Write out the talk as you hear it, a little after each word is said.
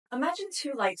Imagine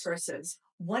two light sources,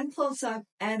 one close up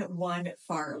and one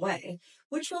far away.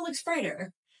 Which one looks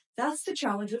brighter? That's the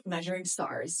challenge with measuring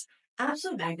stars.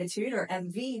 Absolute magnitude, or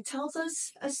MV, tells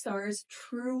us a star's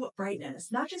true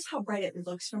brightness, not just how bright it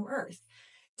looks from Earth.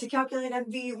 To calculate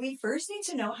MV, we first need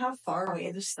to know how far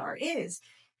away the star is,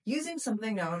 using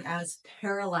something known as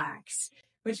parallax,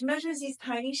 which measures these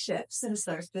tiny shifts in a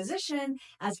star's position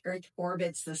as Earth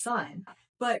orbits the sun.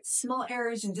 But small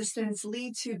errors in distance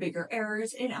lead to bigger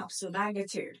errors in absolute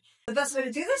magnitude. The best way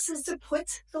to do this is to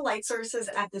put the light sources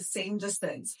at the same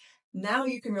distance. Now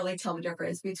you can really tell the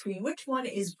difference between which one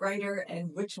is brighter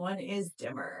and which one is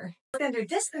dimmer. The standard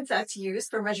distance that's used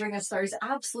for measuring a star's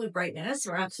absolute brightness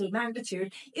or absolute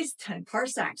magnitude is 10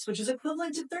 parsecs, which is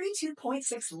equivalent to 32.6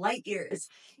 light years.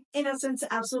 In essence,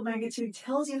 absolute magnitude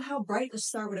tells you how bright a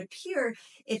star would appear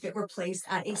if it were placed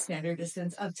at a standard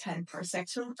distance of 10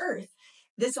 parsecs from Earth.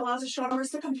 This allows astronomers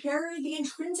to compare the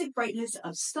intrinsic brightness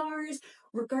of stars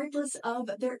regardless of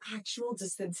their actual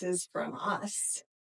distances from us.